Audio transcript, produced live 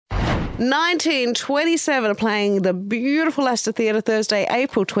1927 are playing the beautiful Astor Theatre Thursday,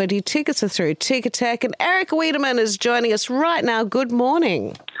 April 20. Tickets are through Ticketek, and Eric Weideman is joining us right now. Good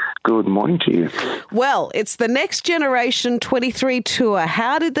morning. Good morning to you. Well, it's the Next Generation 23 tour.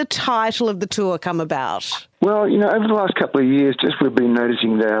 How did the title of the tour come about? Well, over the last couple of years, we've been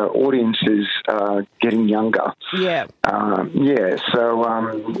noticing that our audiences are getting younger. Yeah. So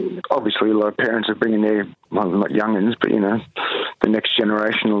obviously a lot of parents are bringing their, well, not youngins, but, the next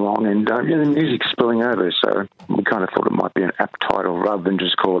generation along, and the music's spilling over, so we kind of thought it might be an apt title rather than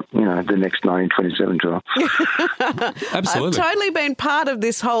just call it, the Next 1927 tour. Absolutely. I've totally been part of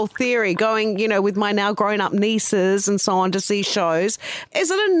this whole theory, going, with my now grown-up nieces and so on to see shows. Is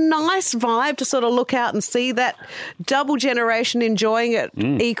it a nice vibe to sort of look out and see that double generation enjoying it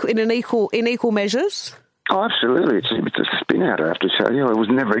in equal measures? Oh, absolutely. It's a spin out, I have to tell you. I was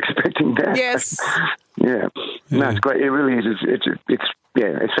never expecting that. Yes. Yeah. No, it's great. It really is.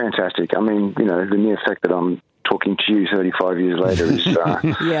 It's fantastic. I mean, the mere fact that I'm talking to you 35 years later is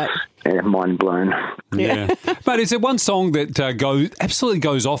mind blown. Yeah. But is there one song that absolutely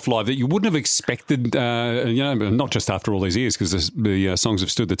goes off live that you wouldn't have expected, not just after all these years, because the songs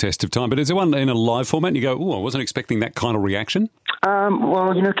have stood the test of time, but is there one in a live format and you go, I wasn't expecting that kind of reaction?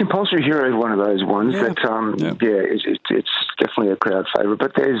 Compulsory Hero is one of those ones that, it's definitely a crowd favourite.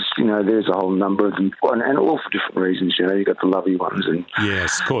 But there's a whole number of them, and all for different reasons. You've got the lovely ones, and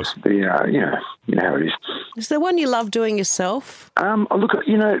yes, of course. You know how it is. Is there one you love doing yourself? Look,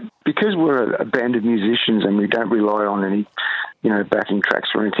 because we're a band of musicians and we don't rely on any, backing tracks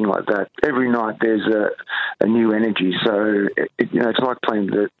or anything like that. Every night there's a new energy. So, it's like playing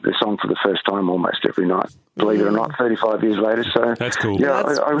the song for the first time almost every night, believe it or not, 35 years later. So that's cool. Yeah,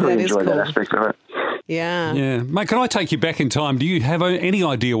 I really enjoy that aspect of it. Yeah. Yeah. Mate, can I take you back in time? Do you have any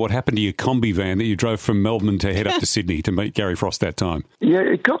idea what happened to your combi van that you drove from Melbourne to head up to Sydney to meet Gary Frost that time? Yeah,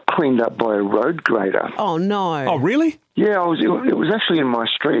 it got cleaned up by a road grader. Oh, no. Oh, really? Yeah, it was actually in my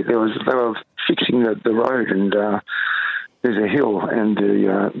street. They were fixing the road, and there's a hill, and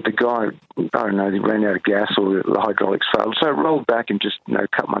the guy, I don't know, he ran out of gas or the hydraulics failed, so it rolled back and just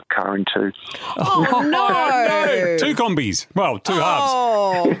cut my car in two. Oh, no. Two combis. Well, two halves.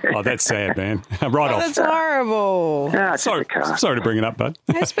 Oh, that's sad, man. Right off. That's horrible. Yeah, sorry to bring it up, bud.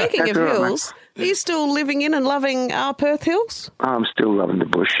 Hey, speaking of hills, are you still living in and loving our Perth Hills? I'm still loving the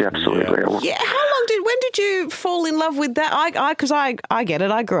bush, absolutely. Yeah. When did you fall in love with that? Because I get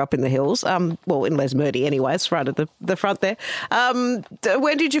it. I grew up in the hills. In Lesmurdy anyway. It's right at the front there.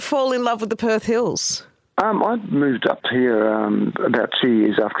 When did you fall in love with the Perth Hills? I moved up here about 2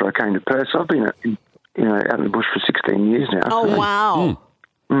 years after I came to Perth. So I've been out in the bush for 16 years now. Oh, wow.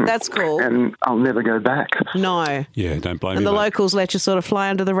 That's cool. And I'll never go back. No. Yeah, don't blame me. And the locals let you sort of fly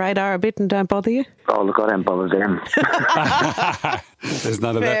under the radar a bit and don't bother you? Oh, look, I don't bother them. There's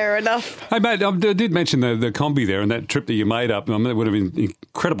none of that. Fair enough. Hey, mate, I did mention the combi there and that trip that you made up. I mean, it would have been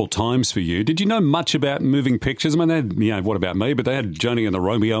incredible times for you. Did you know much about moving pictures? I mean, they had, What About Me? But they had Joni and the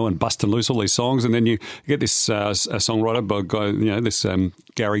Romeo and Bustin' Loose, all these songs. And then you get this a songwriter, by guy, this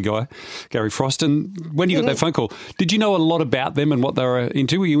Gary Frost. And when you got that phone call, did you know a lot about them and what they were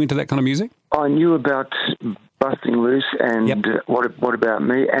into? Were you into that kind of music? I knew about Busting Loose and what About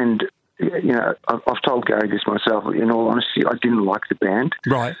Me? And, I've told Gary this myself. In all honesty, I didn't like the band.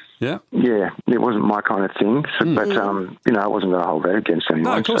 Right, yeah. Yeah, it wasn't my kind of thing. So, but, I wasn't going to hold that against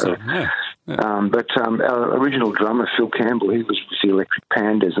anyone. No, of course not, yeah. But our original drummer, Phil Campbell, he was with the Electric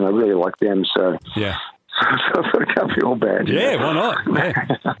Pandas, and I really liked them. So, yeah. So I thought it can't be all bad. Yeah, why not?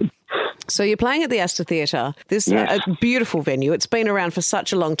 Yeah. So you're playing at the Astor Theatre. This is a beautiful venue. It's been around for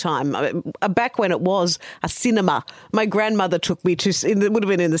such a long time. Back when it was a cinema, my grandmother took me to, it would have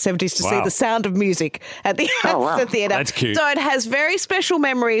been in the 70s, to see The Sound of Music at the Astor Theatre. That's cute. So it has very special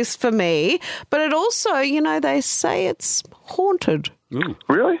memories for me, but it also, they say it's haunted. Ooh.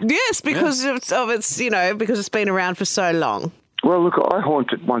 Really? Yes, because because it's been around for so long. Well, look, I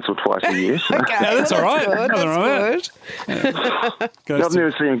haunt it once or twice a year. So. Okay, that's all right. That's good. I've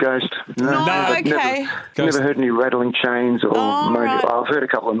never seen a ghost. No, okay. Never heard any rattling chains or moans. Right. I've heard a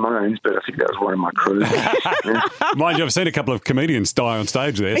couple of moans, but I think that was one of my crew. Mind you, I've seen a couple of comedians die on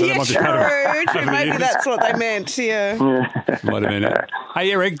stage there. So that might be true. Maybe that's what they meant, yeah. Might have been it.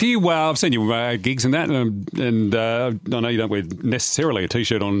 Hey, Eric, do you, I've seen you gigs and that, and I know you don't wear necessarily a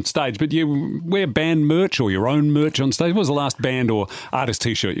T-shirt on stage, but you wear band merch or your own merch on stage. What was the last band or artist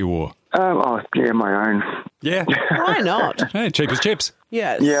T-shirt you wore? My own. Yeah. Why not? Hey, cheap as chips.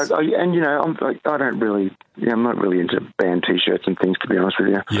 Yes. Yeah, and I'm not really into band T-shirts and things, to be honest with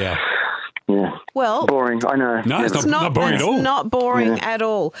you. Yeah. Yeah. Well, boring. I know. No, it's not boring at all. It's not boring at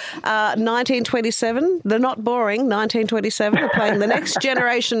all. 1927, the Not Boring 1927 are playing the Next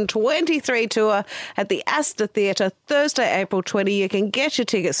Generation 23 tour at the Astor Theatre Thursday, April 20. You can get your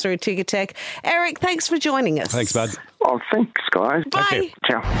tickets through Ticketek. Eric, thanks for joining us. Thanks, bud. Oh, thanks, guys. Bye.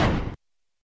 Ciao.